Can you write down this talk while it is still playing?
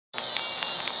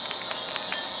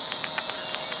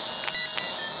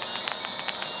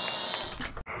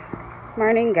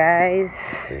Morning guys,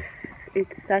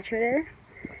 it's Saturday.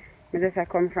 I just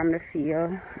come from the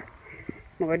field.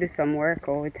 I'm going to do some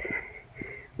workout.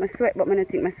 I sweat but I don't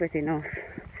think I sweat enough.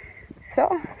 So,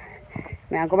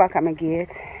 I go back at my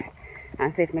gate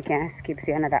and see if I can skip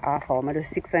for another half hour. I do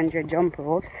 600 jump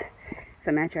ropes.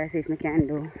 So I try to see if I can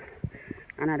do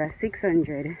another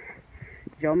 600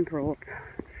 jump rope.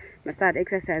 I start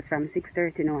exercise from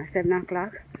 6:30 now at 7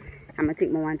 o'clock. I'm going to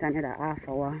take my one time another half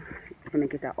hour to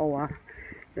make it an hour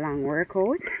long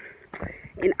workout.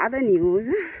 In other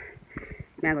news,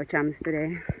 I go champs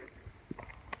today.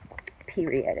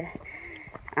 Period.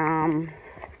 You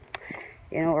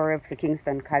know, we're up for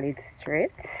Kingston College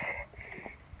straight.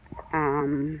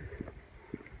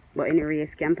 But in the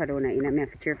race Campadona, I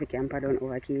have to cheer for Campadona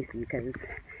over KC because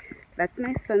that's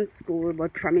my son's school.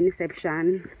 But from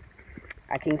inception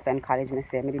at Kingston College, I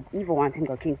say I didn't even want him to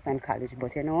go to Kingston College,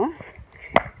 but you know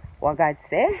what God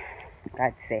say,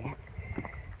 God say.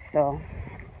 So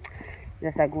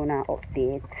just gonna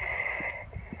update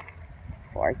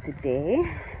for today.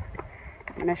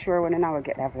 I'm not sure when I will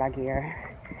get that vlog here.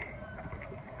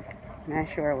 I'm not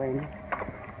sure when,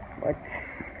 but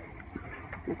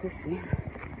let me see.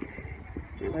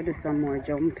 I'm gonna do some more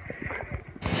jumps.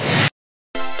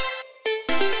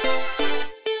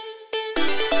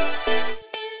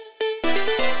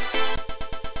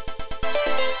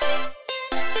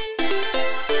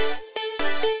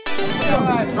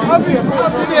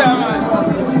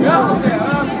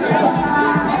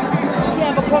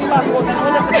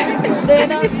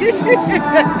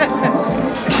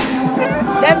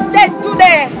 Them dead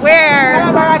today. Where?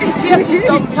 Chasing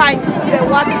some pints. They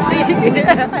watch this.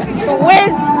 So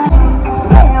where's?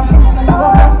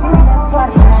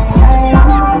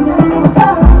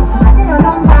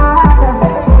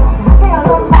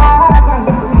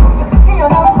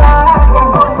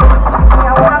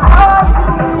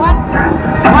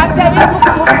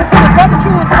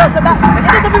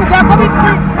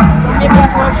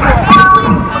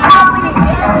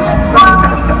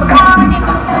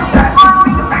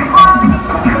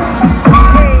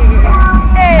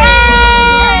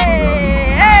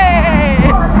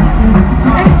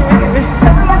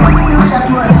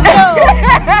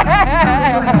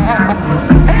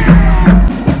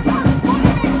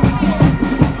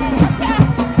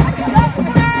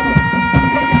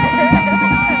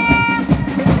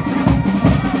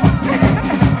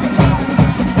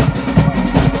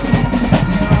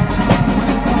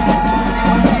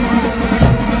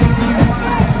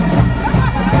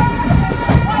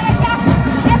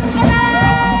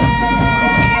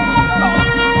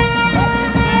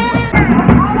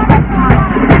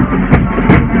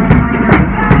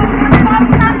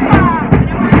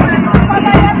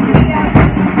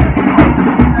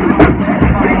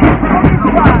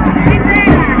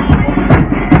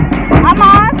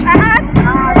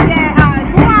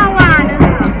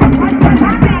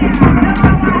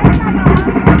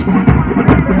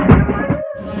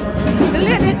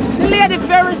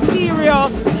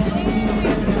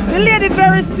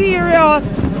 Very serious.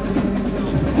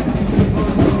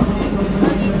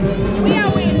 We are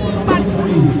winning.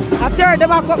 A third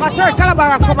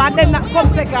Calabar come and then come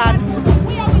second.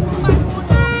 We are winning.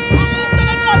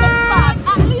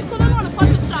 At least I don't know the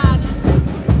position.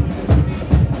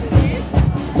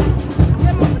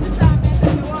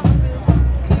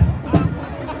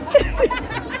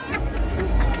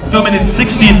 2 minutes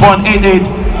 16.88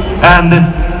 and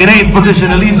in 8th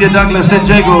position Alicia Douglas St.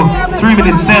 Jago 3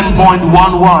 minutes 10.11.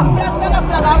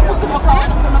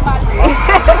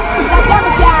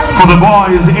 For the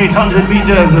boys 800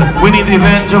 meters winning the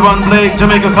event, Javon Blake,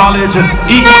 Jamaica College,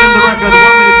 equaling the record 1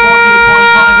 minute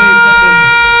 48.58 seconds.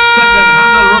 Second,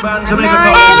 Handel Ruban, Jamaica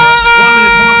College, 1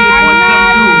 minute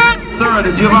 48.72. Third,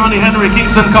 Giovanni Henry,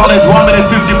 Kingston College, 1 minute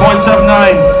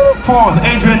 50.79. Fourth,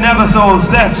 Adrian Neversole,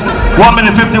 Stats, 1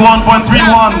 minute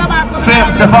 51.31.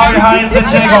 Fifth, Tafari Hines St.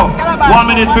 Jago, 1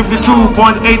 minute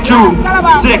 52.82.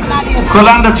 Sixth,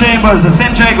 Colanda Chambers,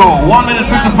 St. Jago, 1 minute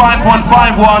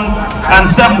 55.51. And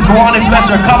seventh, Kawani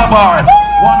Fletcher, Calabar,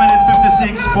 1 minute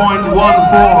 56.14.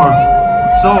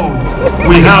 So,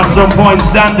 we have some point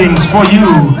standings for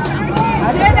you.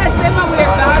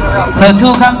 So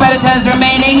 2 competitors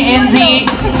remaining in the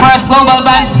first Global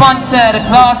Bank sponsored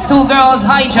Class 2 Girls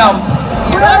High Jump.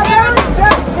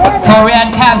 Tori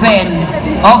and Kevin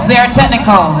of their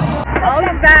technical.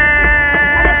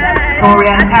 Tori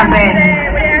and Kevin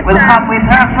will come with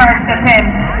her first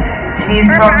attempt. She's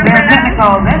from their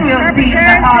technical. Then we'll see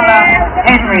Nahala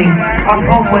Henry of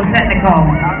Oakland Technical.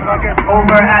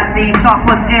 Over at the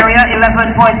shotput area,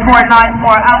 11.49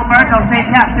 for Albert of St.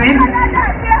 Catherine.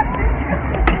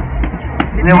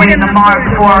 They're waiting the mark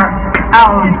for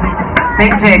Al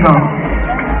St. Jago.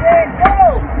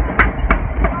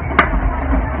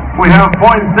 We have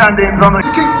point standings on the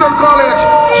Kingston College,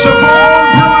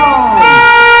 Siobhan Brown.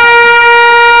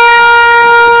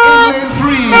 In lane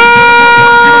 3,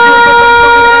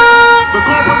 the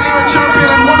corporate era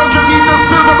champion and 100 meters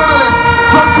silver medalist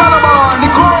from Calabar,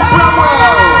 Nicole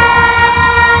Bramwell.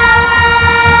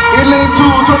 In lane 2,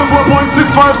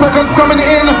 24.65 seconds coming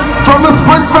in from the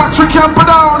Sprint Factory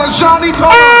Camperdown, and Johnny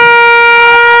Thomas.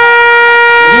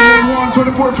 In lane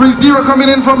 1, 24.30 coming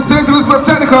in from St. Elizabeth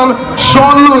Technical,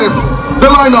 Sean Lewis. The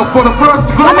lineup for the first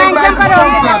global event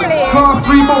sponsored Class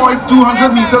 3 Boys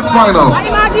 200 meters final.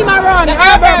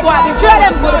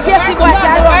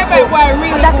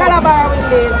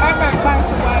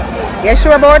 You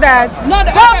sure about that? No,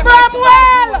 the come from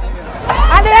well!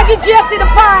 And they give JC the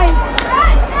points.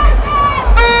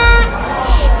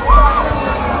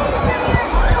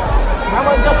 I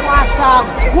was just want to start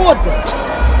good.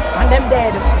 And them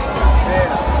dead.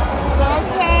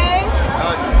 Okay.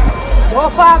 Go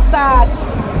fast start.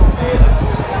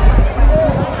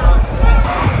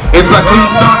 It's a clean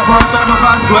start, first time of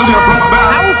fans. Well, they're brought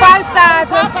back. Fast start.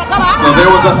 So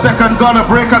there was a second gunner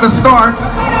break at the start.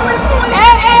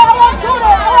 Hey, I want to do it,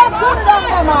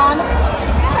 man.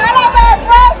 Hello, first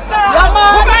start. Yeah,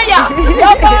 man. Yeah,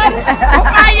 man.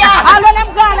 I'll let them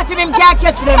go if him can't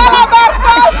catch them. Hello, first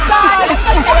start.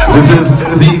 This is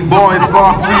the boys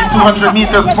Class 3 200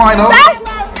 meters final.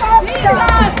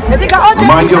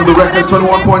 Remind you of the record,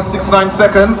 21.69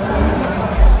 seconds.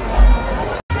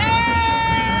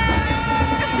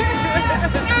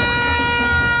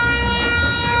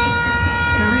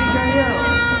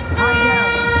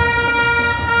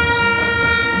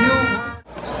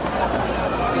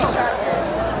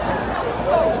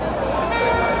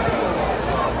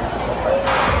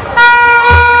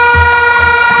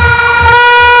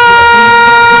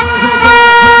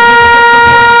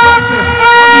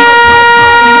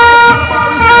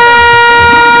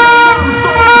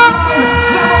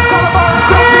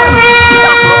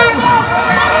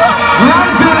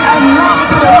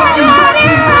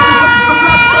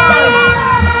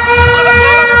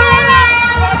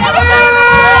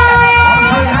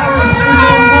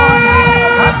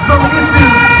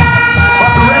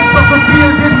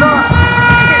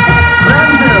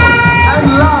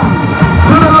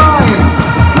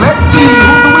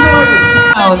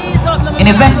 In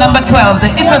event number 12,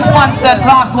 the IFA-sponsored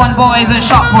Class 1 Boys and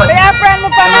Shot Put. 5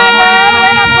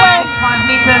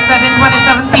 meters set in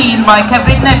 2017 by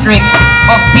Kevin Nedrick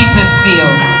of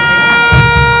Petersfield.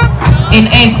 In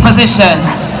 8th position,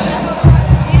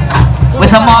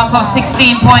 with a mark of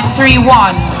 16.31,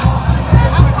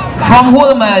 from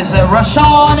Woolmer's,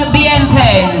 Rashawn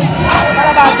Bientes.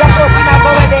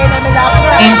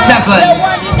 In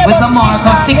 7th, with a mark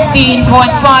of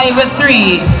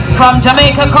 16.53, from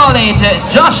Jamaica College,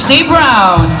 Josh D.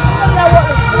 Brown.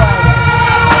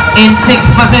 In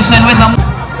 6th position with a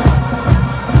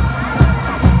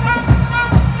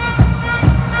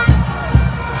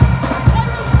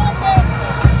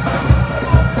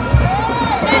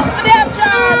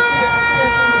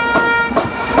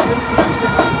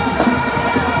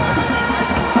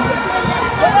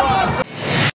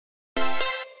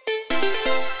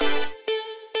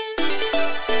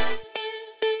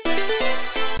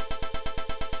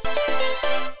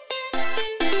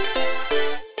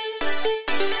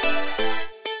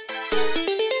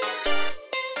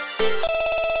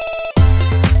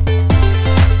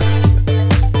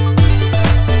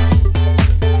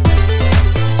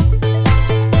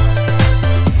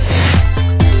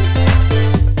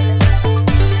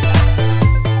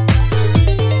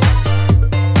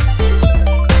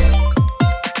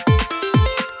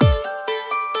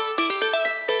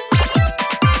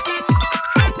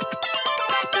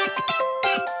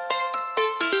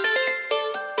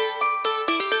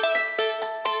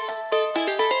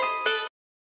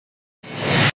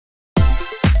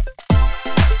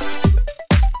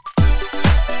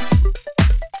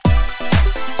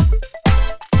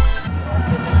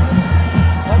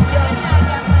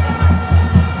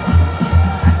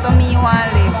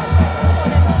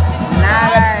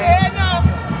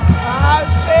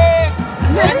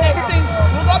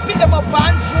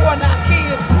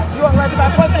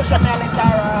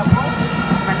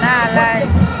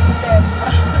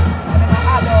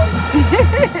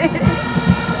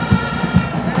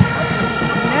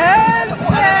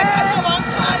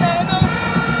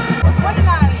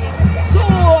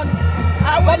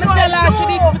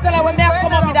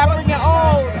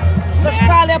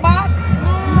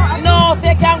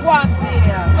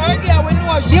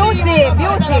Beauty.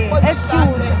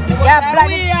 Excuse. Yeah, black.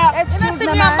 Excuse me,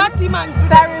 man.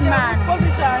 Sorry, man.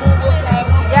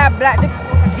 Yeah, black. The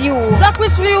view. Black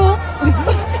which view?